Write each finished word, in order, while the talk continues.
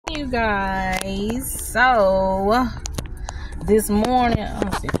You guys, so this morning, I'm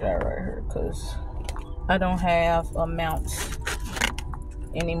gonna sit right here because I don't have a mount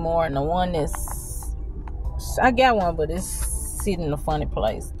anymore, and the one that's, I got one, but it's sitting in a funny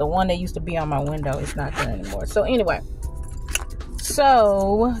place. The one that used to be on my window is not there anymore. So anyway,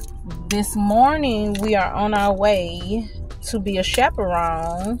 so this morning we are on our way to be a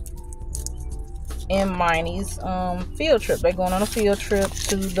chaperone in Mynee's field trip. They're going on a field trip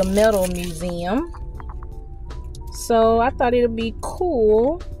to the metal museum. So I thought it'd be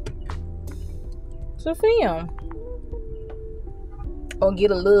cool to film or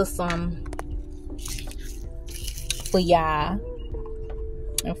get a little something for y'all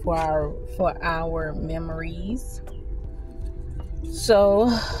and for our memories.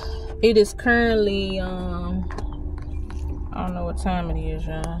 So it is currently I don't know what time it is,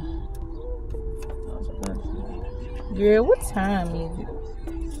 y'all. Girl, what time is it?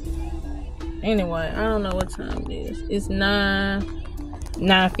 Anyway, I don't know what time it is. It's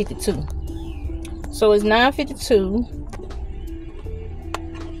 9:52. So it's 9:52,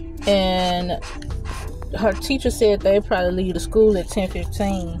 and her teacher said they probably leave the school at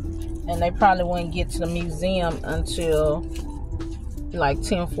 10:15, and they probably wouldn't get to the museum until like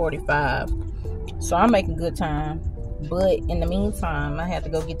 10:45. So I'm making good time. But in the meantime, I had to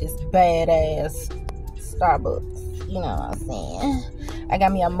go get this badass Starbucks. You know what I'm saying? I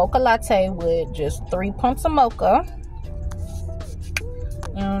got me a mocha latte with just 3 pumps of mocha.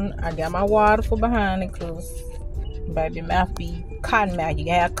 And I got my water for behind it because baby mouth be cotton mouth. You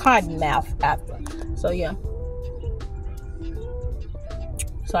can have cotton mouth after. So yeah.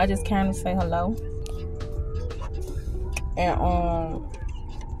 So I just kind of say hello. And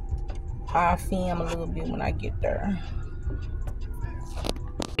I'll film a little bit when I get there.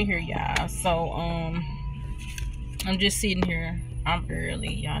 Here, y'all. So I'm just sitting here. I'm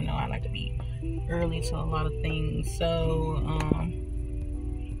early. Y'all know I like to be early to a lot of things. So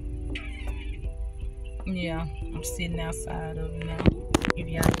yeah, I'm sitting outside of it now. If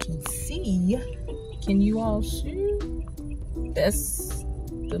y'all can see, can you all see? That's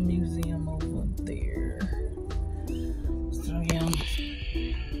the museum over there. So yeah,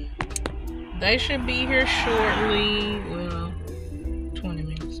 they should be here shortly. Well, 20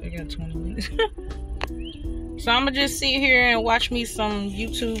 minutes. I got 20 minutes. So I'm gonna just sit here and watch me some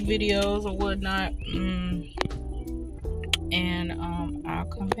YouTube videos or whatnot, and I'll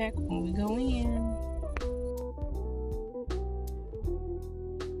come back when we go in.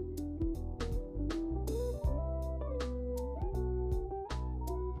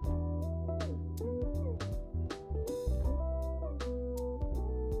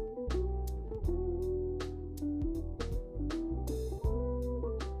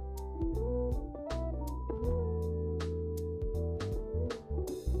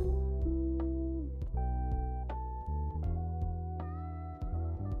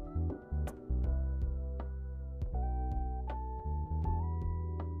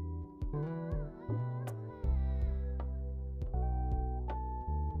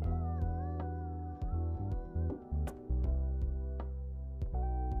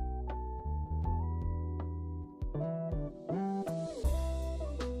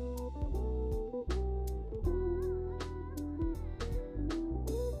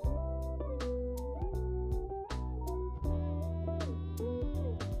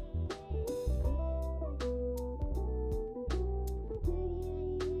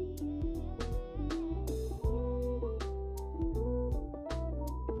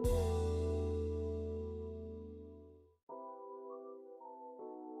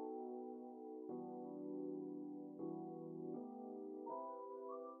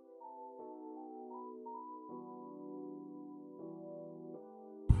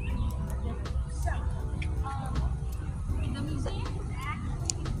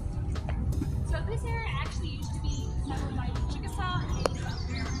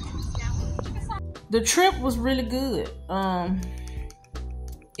 The trip was really good.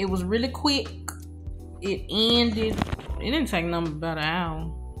 It was really quick. It ended. It didn't take nothing about an hour.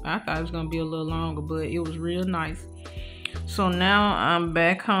 I thought it was gonna be a little longer, but it was real nice. So now I'm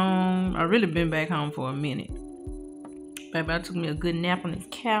back home. I really been back home for a minute. Baby, I took me a good nap on this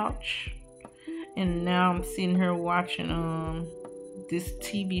couch, and now I'm sitting here watching this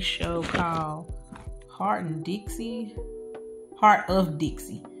TV show called Heart of Dixie.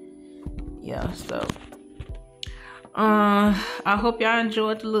 Yeah, so I hope y'all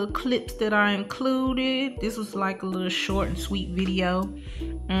enjoyed the little clips that I included. This was like a little short and sweet video.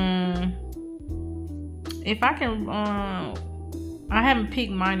 If I can I haven't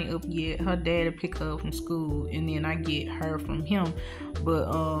picked Mynee up yet. Her dad'll pick her up from school, and then I get her from him. But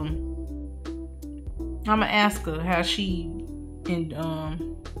I'ma ask her how she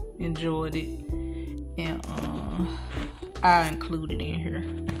enjoyed it, and I include it in here.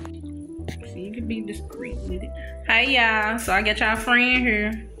 So you can be discreet with it. Hey y'all, so I got y'all friend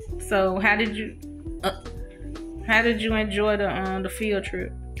here. So how did you enjoy the field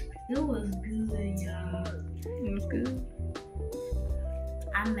trip? It was good, y'all. It was good.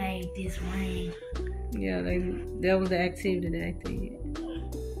 I made this rain. Yeah, that was the activity that I did.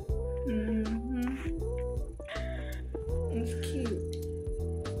 It's cute.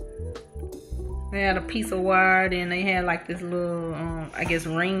 They had a piece of wire, and they had like this little, I guess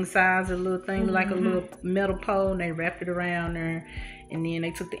ring size little thing, like a little metal pole, and they wrapped it around there, and then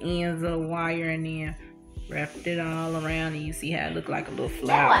they took the ends of the wire and then wrapped it all around, and you see how it looked like a little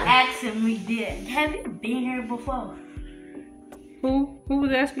flower. They were asking me that. Have you been here before? Who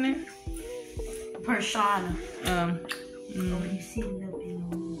was asking it? Pershana. Oh, you sitting up in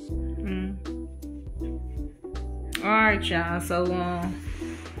the room. Alright, y'all. So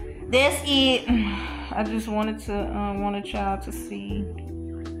that's it. I just wanted y'all to see.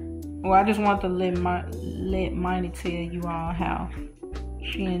 Well, I just want to let Mynee tell you all how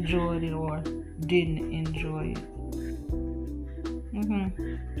she enjoyed it or didn't enjoy it.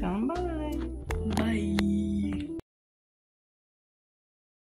 Tell them bye. Bye.